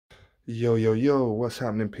Yo, yo, yo, what's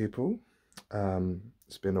happening, people?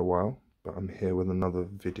 It's been a while, but I'm here with another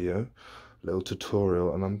video, little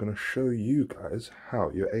tutorial, and I'm going to show you guys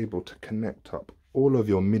how you're able to connect up all of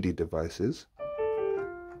your Midi devices,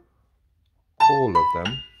 all of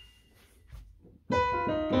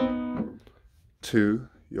them, to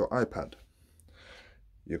your iPad.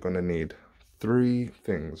 You're going to need three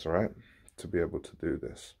things, right, to be able to do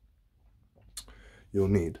this. You'll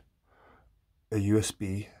need a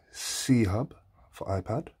USB-C hub for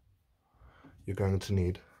iPad. You're going to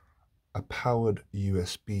need a powered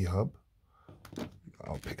USB hub.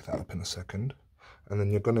 I'll pick that up in a second. And then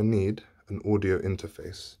you're going to need an audio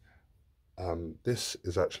interface. This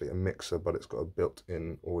is actually a mixer, but it's got a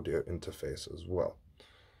built-in audio interface as well.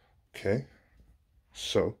 Okay,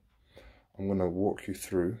 so I'm going to walk you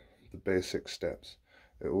through the basic steps.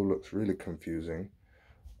 It all looks really confusing,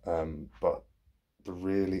 but the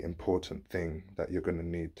really important thing that you're going to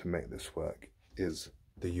need to make this work is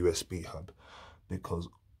the USB hub, because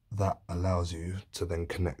that allows you to then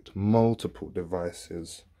connect multiple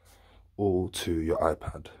devices all to your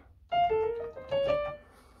iPad.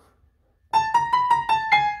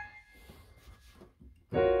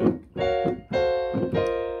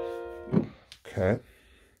 Okay,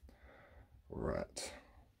 right.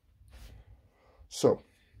 So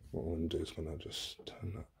what we're going to do is going to just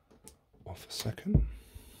turn that off a second.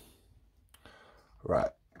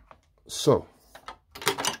 Right, so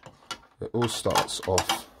it all starts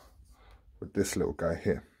off with this little guy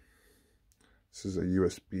here. This is a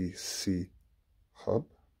USB-C hub,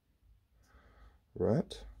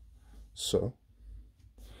 right? So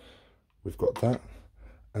we've got that,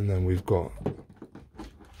 and then we've got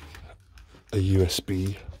a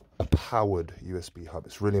powered USB hub.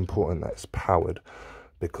 It's really important that it's powered,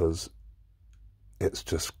 because it's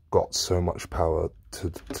just got so much power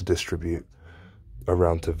to distribute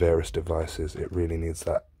around to various devices. It really needs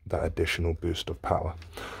that additional boost of power.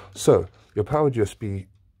 So your powered USB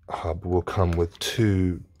hub will come with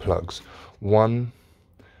two plugs.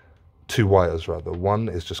 Two wires rather. One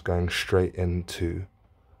is just going straight into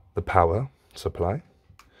the power supply,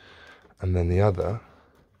 and then the other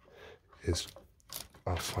is,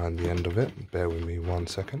 I'll find the end of it, bear with me 1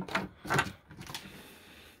 second.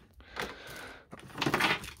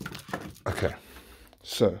 Okay,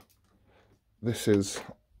 so this is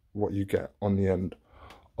what you get on the end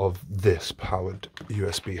of this powered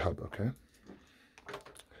USB hub, okay?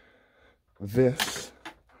 This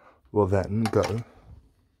will then go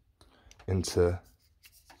into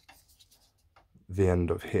the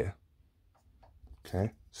end of here,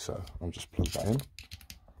 okay? So I'll just plug that in.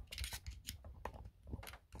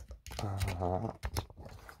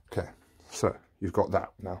 Okay, so you've got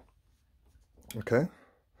that now, okay?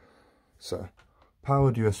 So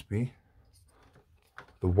powered USB,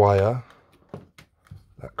 the wire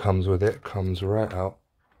that comes with it comes right out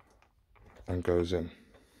and goes in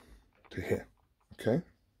to here, okay?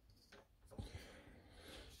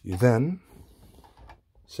 You then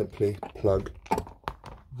simply plug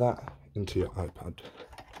that into your iPad.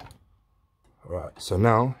 All right, so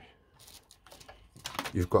now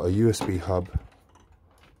you've got a USB hub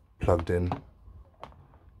plugged in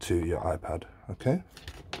to your iPad, okay?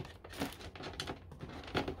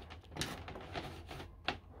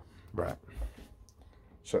 Right,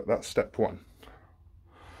 so that's step one.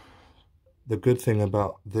 The good thing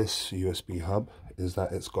about this USB hub is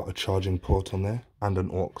that it's got a charging port on there and an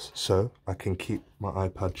aux, so I can keep my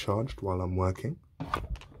iPad charged while I'm working.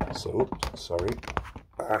 So, oops, sorry.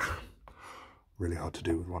 Really hard to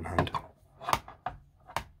do with one hand.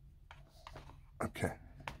 Okay.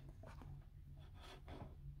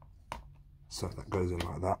 So that goes in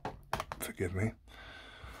like that. Forgive me.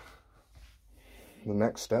 The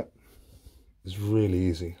next step is really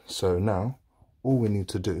easy. So now all we need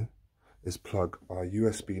to do is plug our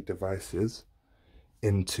USB devices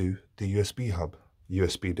into the USB hub.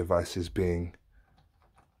 USB devices being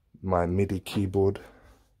my Midi keyboard,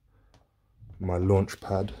 my launch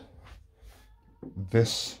pad,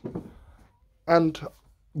 this, and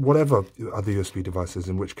whatever other USB devices,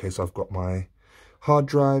 in which case I've got my hard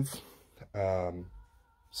drive.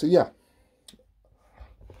 So yeah.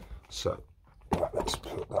 So right, let's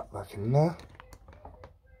put that back in there.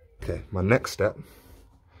 Okay, my next step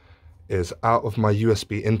is out of my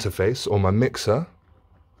USB interface or my mixer,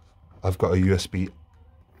 I've got a USB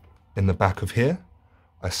in the back of here.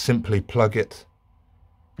 I simply plug it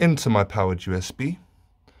into my powered USB.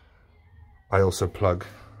 I also plug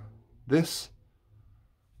this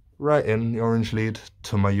right in, the orange lead,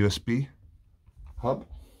 to my USB hub.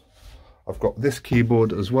 I've got this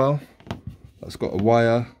keyboard as well. That's got a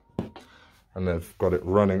wire and they've got it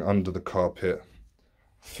running under the carpet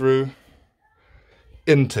through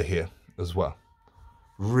into here as well.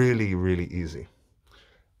 Really, really easy.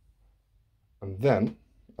 And then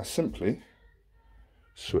I simply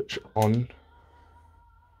switch on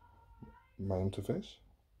my interface.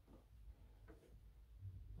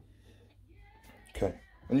 Okay,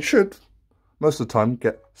 and you should, most of the time,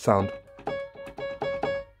 get sound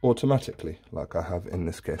automatically, like I have in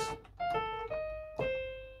this case.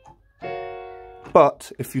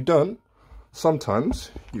 But if you don't,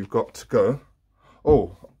 sometimes you've got to go.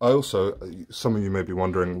 Oh, I also, some of you may be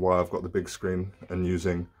wondering why I've got the big screen and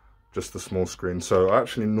using just the small screen. So I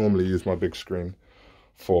actually normally use my big screen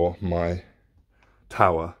for my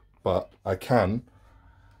tower, but I can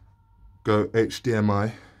go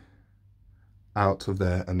HDMI out of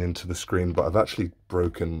there and into the screen, but I've actually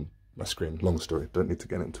broken my screen. Long story, don't need to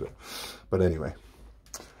get into it. But anyway,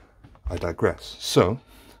 I digress. So,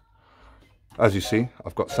 as you see,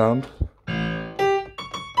 I've got sound, my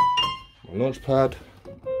launch pad.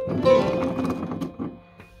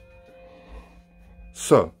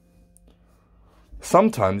 So,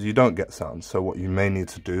 sometimes you don't get sound, so what you may need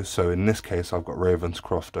to do, so in this case I've got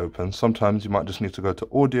Ravenscroft open, sometimes you might just need to go to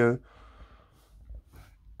audio,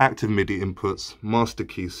 active MIDI inputs, master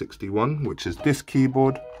key 61, which is this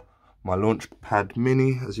keyboard, my launch pad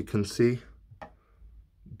mini, as you can see,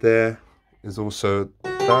 there is also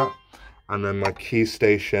that, and then my key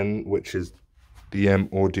station, which is the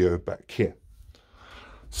audio back here.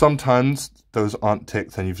 Sometimes those aren't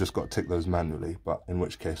ticked and you've just got to tick those manually, but in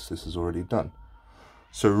which case this is already done.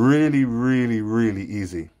 So really, really, really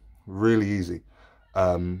easy, really easy.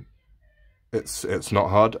 It's not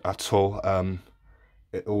hard at all.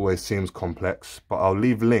 It always seems complex, but I'll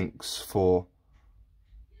leave links for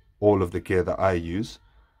all of the gear that I use.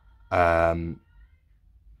 Yeah,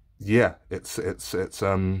 it's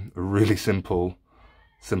a really simple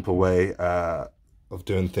way of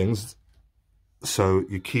doing things. So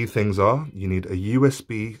your key things are, you need a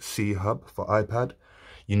USB-C hub for iPad,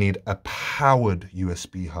 you need a powered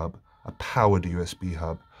USB hub,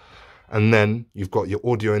 and then you've got your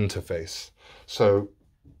audio interface. So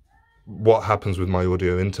what happens with my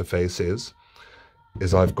audio interface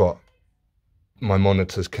is I've got my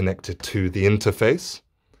monitors connected to the interface,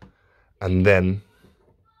 and then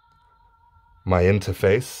my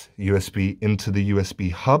interface, USB into the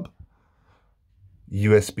USB hub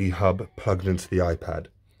plugged into the iPad,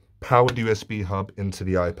 powered USB hub into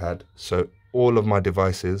the iPad. So all of my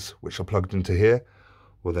devices which are plugged into here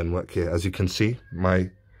will then work here. As you can see, my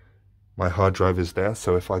hard drive is there.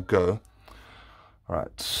 So if I go, all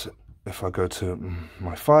right, if I go to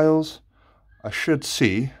my files, I should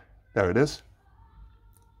see, there it is,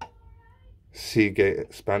 Seagate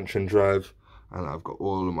expansion drive, and I've got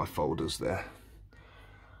all of my folders there.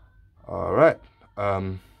 All right.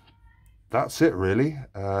 That's it really.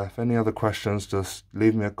 If any other questions, just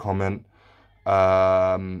leave me a comment.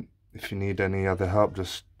 If you need any other help,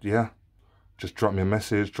 just drop me a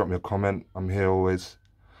message, drop me a comment. I'm here always.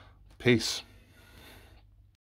 Peace.